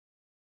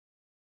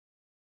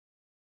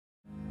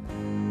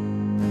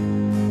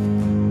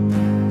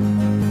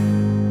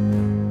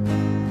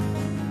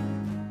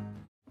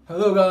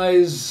Hello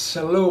guys,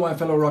 hello my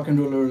fellow rock and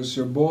rollers,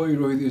 your boy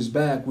Rohit is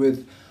back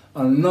with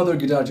another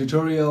guitar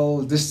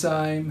tutorial. This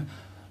time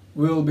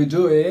we'll be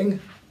doing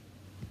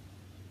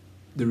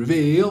the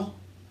reveal.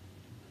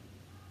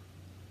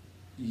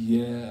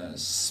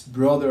 Yes,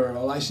 brother,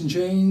 Alice in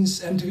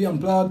Chains, MTV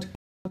Unplugged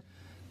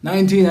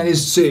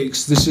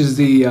 1996. This is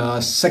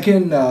the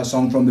second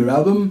song from their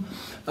album.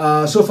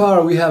 So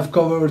far we have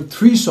covered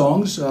 3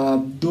 songs.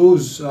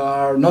 Those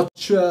are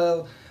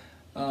Nutshell,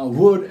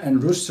 Wood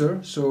and Rooster.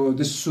 So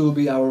this will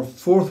be our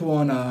 4th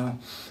one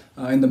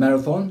in the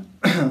marathon.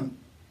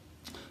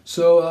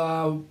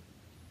 So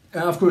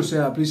and of course,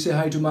 yeah, please say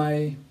hi to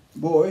my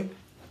boy.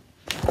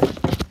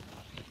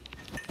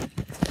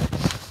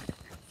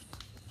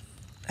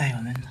 Hey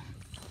Manenta.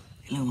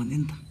 Hello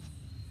Manenta.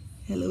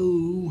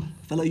 Hello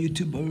fellow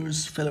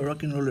YouTubers, fellow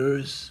rock and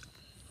rollers.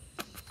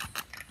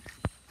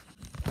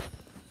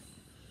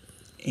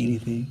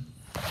 Anything?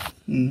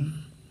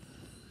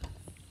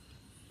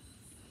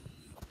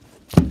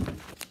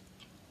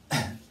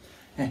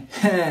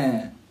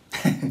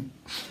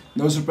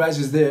 No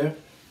surprises there.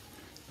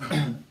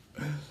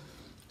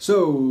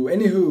 So,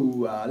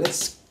 anywho,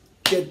 let's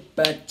get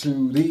back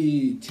to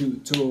the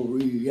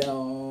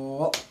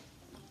tutorial.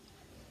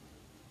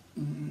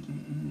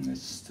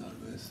 Let's start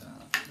with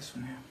this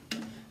one here.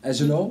 As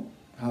you know,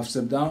 half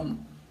step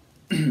down.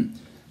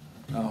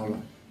 Hold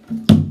on.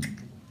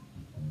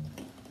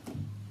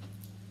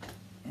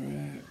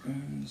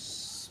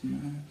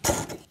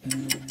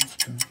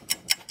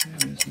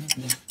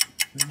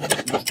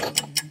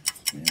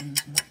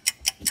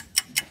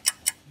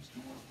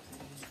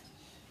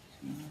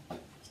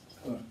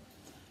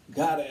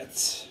 Got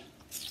it.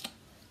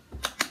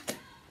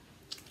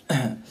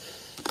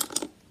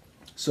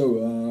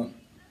 So,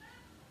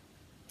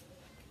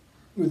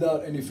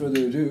 without any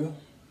further ado,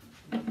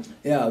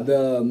 yeah,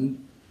 the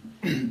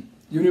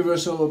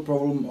universal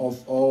problem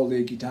of all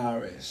the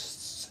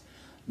guitarists: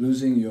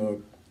 losing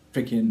your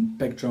freaking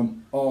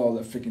plectrum all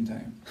the freaking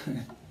time.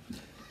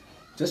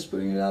 Just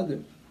putting it out there.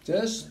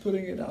 Just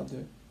putting it out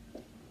there.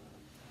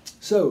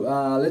 So,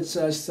 let's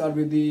start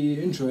with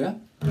the intro, yeah?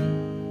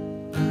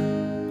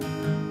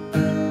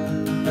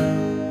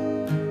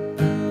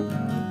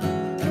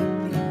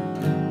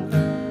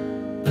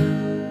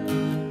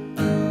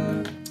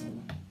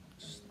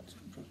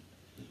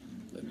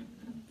 Let me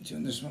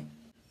tune this one.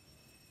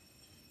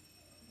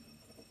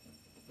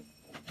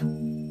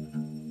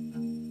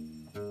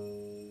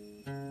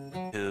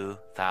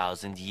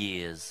 Thousand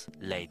years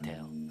later.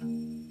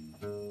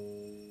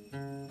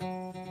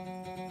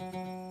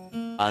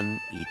 An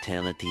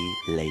eternity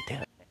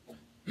later.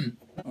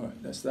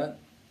 Alright, that's that.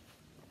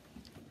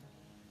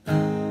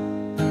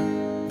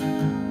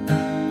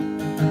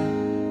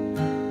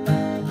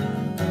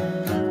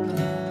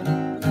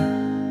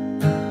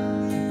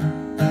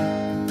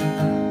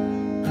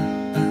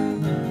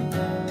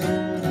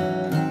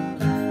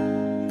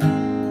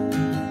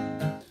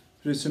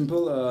 Pretty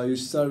simple. You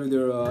start with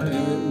your A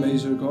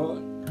major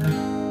chord.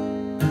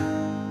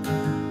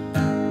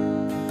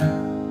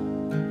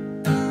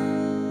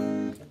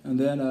 And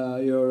then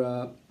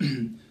your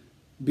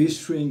B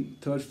string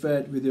 3rd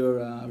fret with your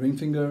ring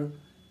finger,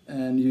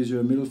 and use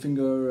your middle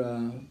finger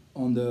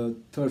on the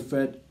 3rd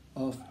fret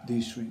of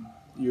D string.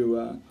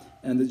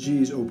 And the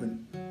G is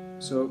open.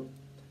 So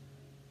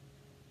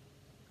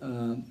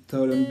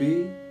 3rd on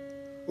B,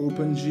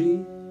 open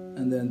G,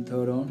 and then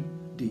 3rd on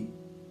D.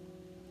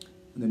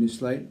 And then you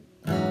slide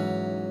to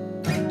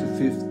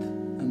 5th,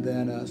 and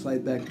then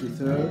slide back to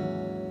 3rd,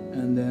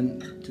 and then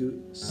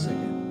to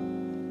 2nd.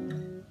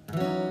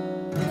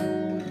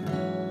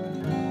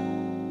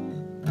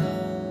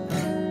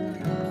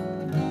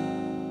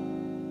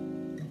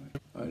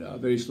 Alright,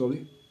 very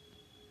slowly.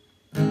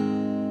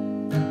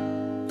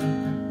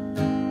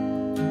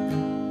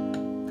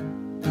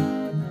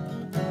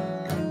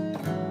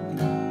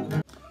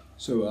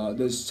 So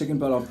the second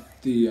part of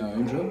the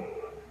intro.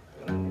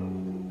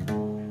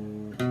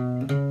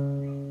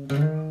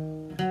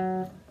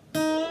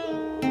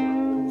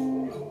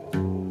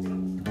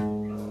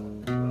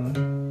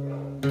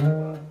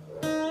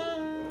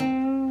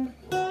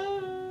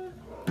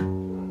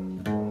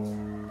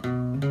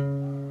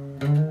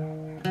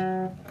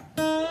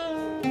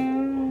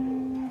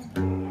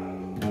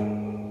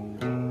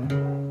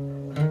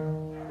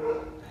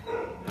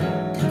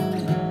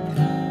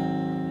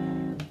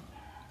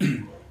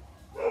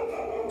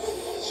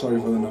 Sorry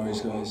for the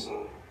noise, guys.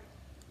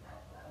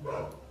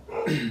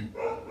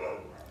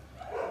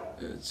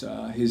 It's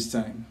his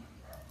time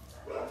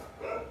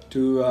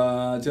to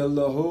tell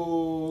the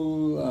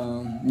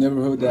whole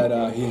neighborhood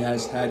that he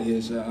has had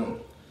his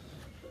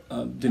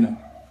dinner.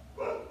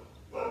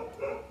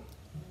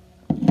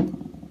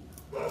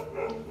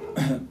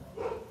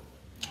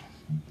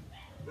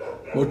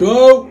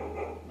 Boto!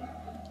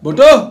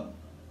 Boto!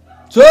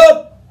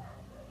 Sup!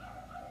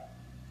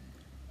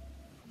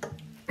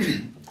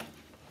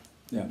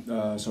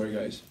 Yeah, sorry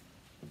guys.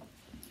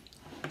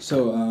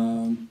 So,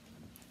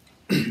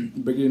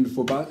 break it into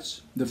 4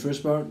 parts. The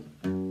first part.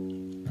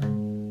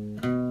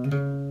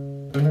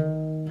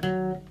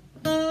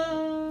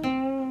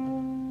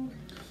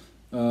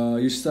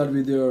 start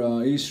with your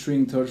A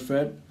string 3rd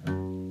fret,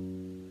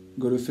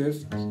 go to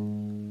 5th,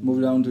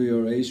 move down to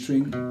your A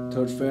string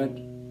 3rd fret,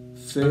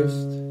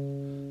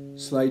 5th,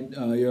 slide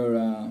your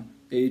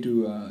A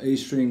to A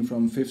string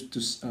from 5th to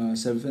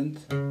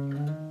 7th,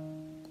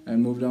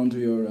 and move down to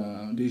your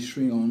D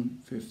string on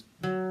 5th.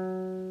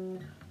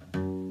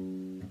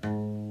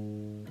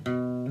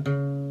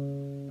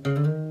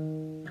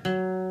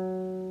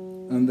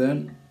 And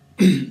then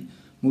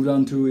move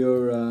down to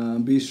your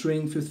B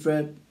string 5th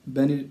fret,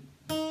 bend it,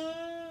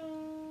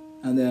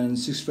 and then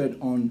 6th fret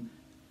on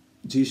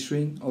G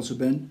string, also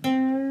bend,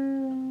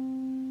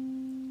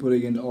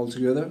 putting it all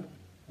together.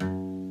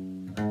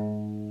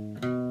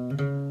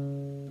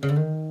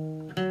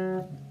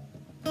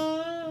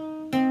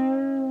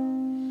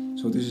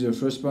 So this is your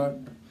first part.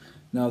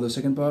 Now the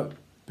second part,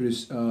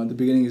 the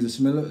beginning is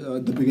similar.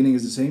 The beginning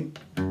is the same.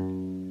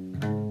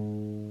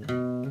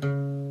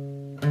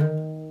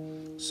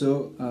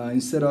 So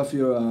instead of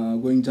your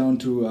going down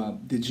to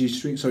the D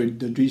string,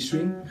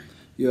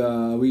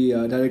 we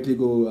directly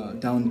go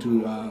down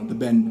to the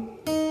bend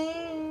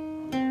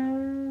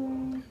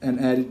and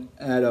add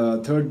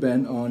a 3rd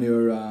bend on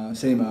your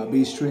same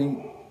B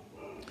string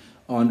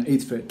on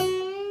 8th fret,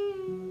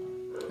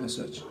 as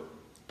such.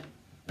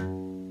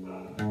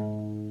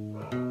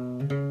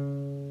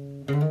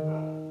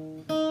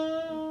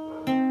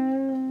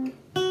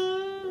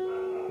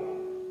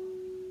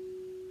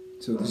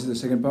 So this is the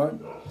second part.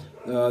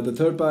 The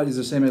third part is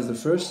the same as the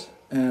first,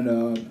 and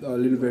a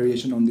little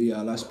variation on the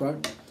last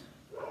part.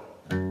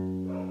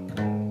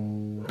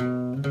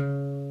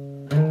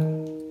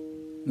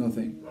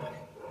 Nothing.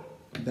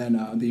 Then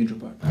the intro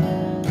part.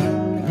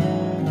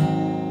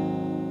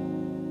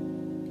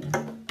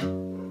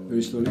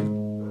 Very slowly.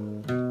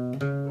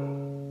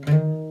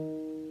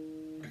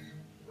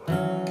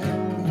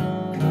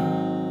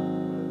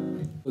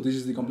 So this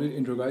is the complete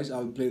intro, guys.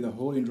 I'll play the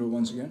whole intro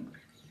once again.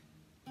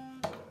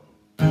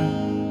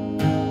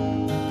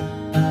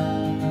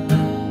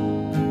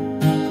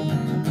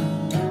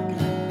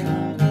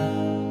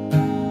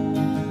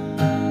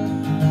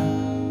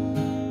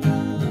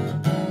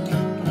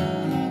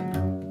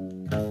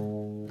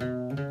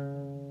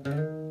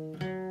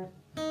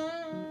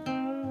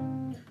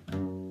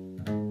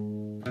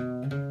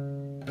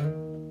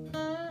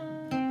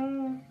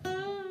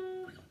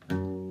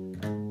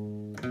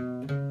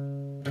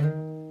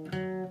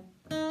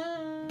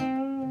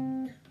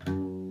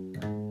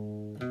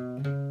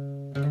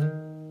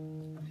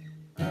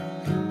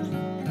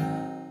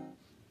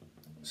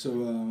 So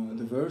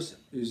the verse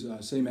is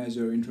same as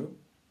your intro.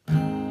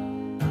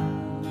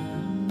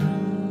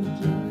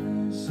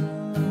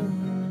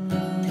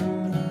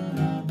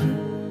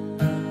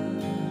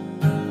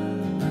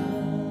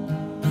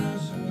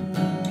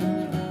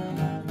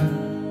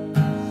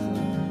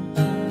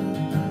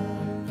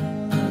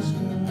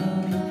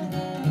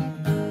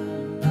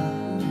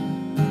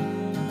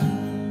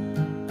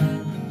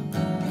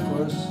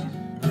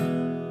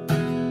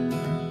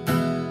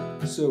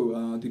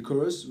 So the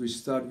chorus, we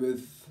start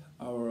with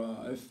our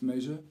F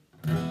major.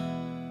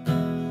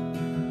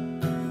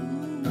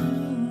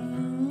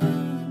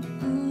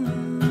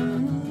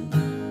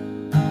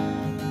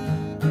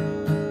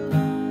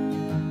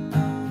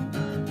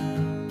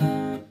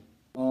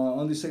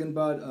 On the second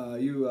part,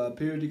 you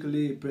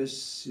periodically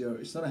press your,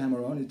 it's not a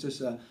hammer on, it's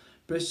just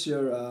press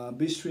your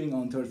B string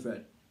on 3rd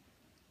fret.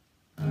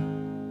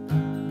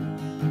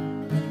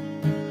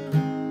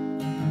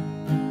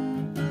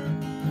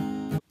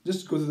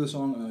 Just go through the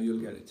song, you'll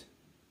get it.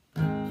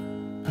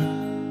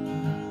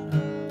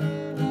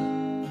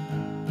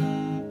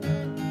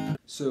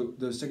 So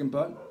the second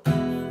part,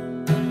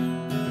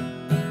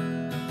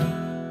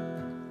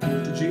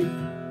 to G,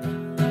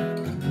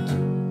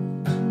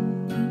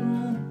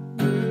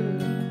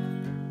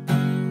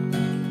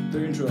 the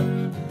intro,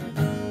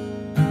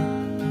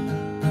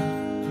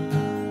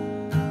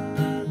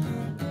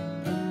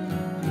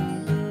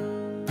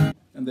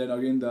 and then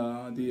again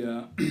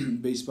the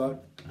bass part.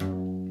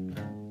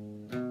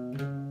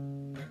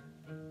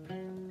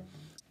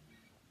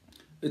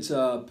 It's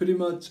pretty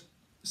much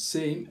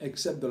same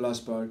except the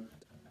last part.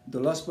 The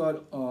last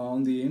part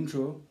on the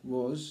intro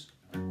was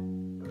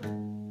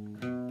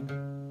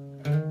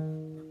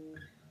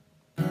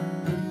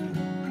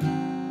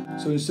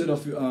so instead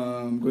of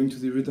going to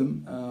the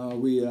rhythm,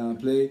 we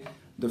play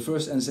the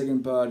first and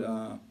second part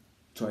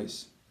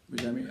twice,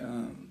 which I mean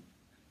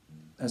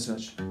as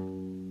such.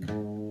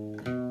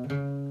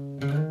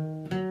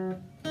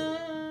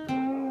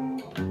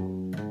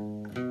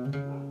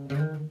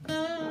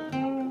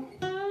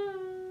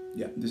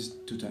 Yeah, this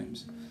 2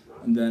 times,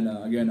 and then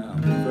again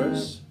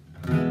verse,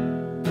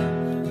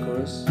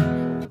 chorus.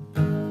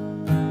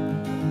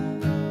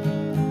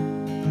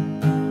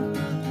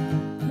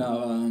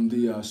 Now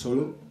the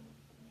solo.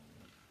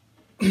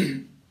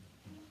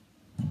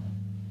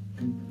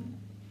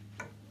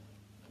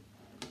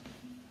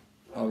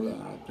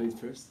 I'll play it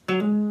first.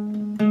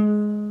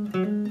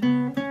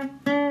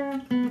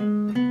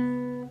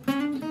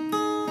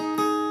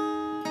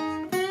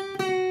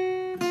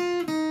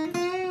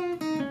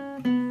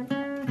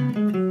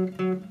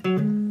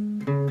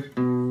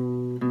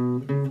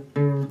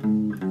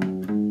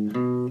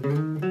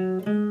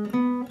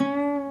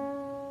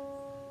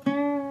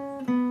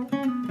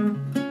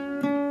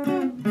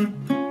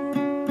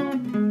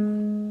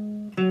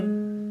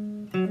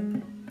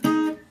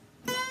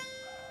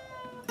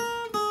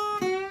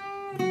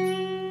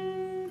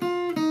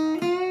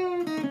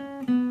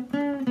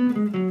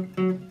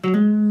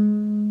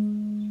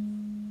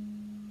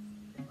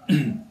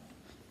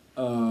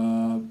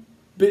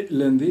 bit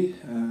lengthy,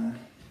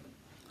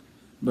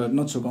 but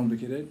not so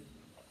complicated.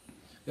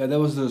 Yeah, that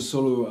was the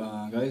solo,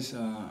 guys,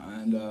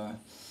 and I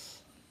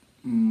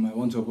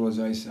want to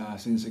apologize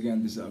since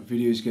again this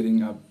video is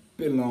getting a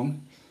bit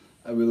long.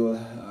 I will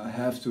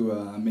have to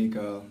make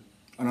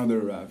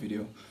another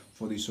video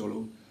for the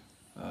solo,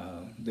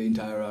 the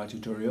entire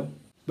tutorial.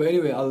 But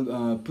anyway,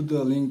 I'll put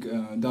the link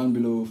down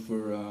below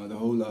for the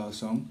whole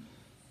song,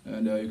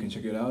 and you can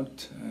check it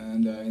out.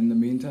 And in the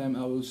meantime,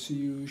 I will see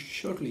you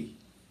shortly.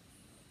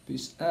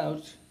 Peace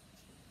out.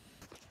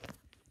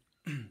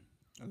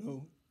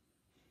 Hello.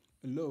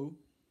 Hello.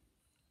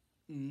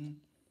 Mm.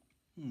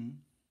 Mm.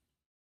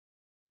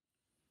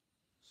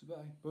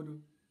 Goodbye. Bodo.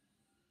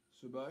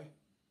 Goodbye.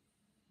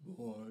 Bye.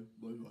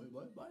 Bye. Bye.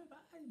 Bye. Bye.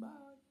 Bye.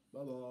 Bye.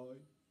 Bye.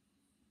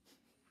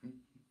 Bye.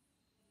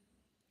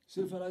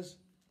 See you, fellas.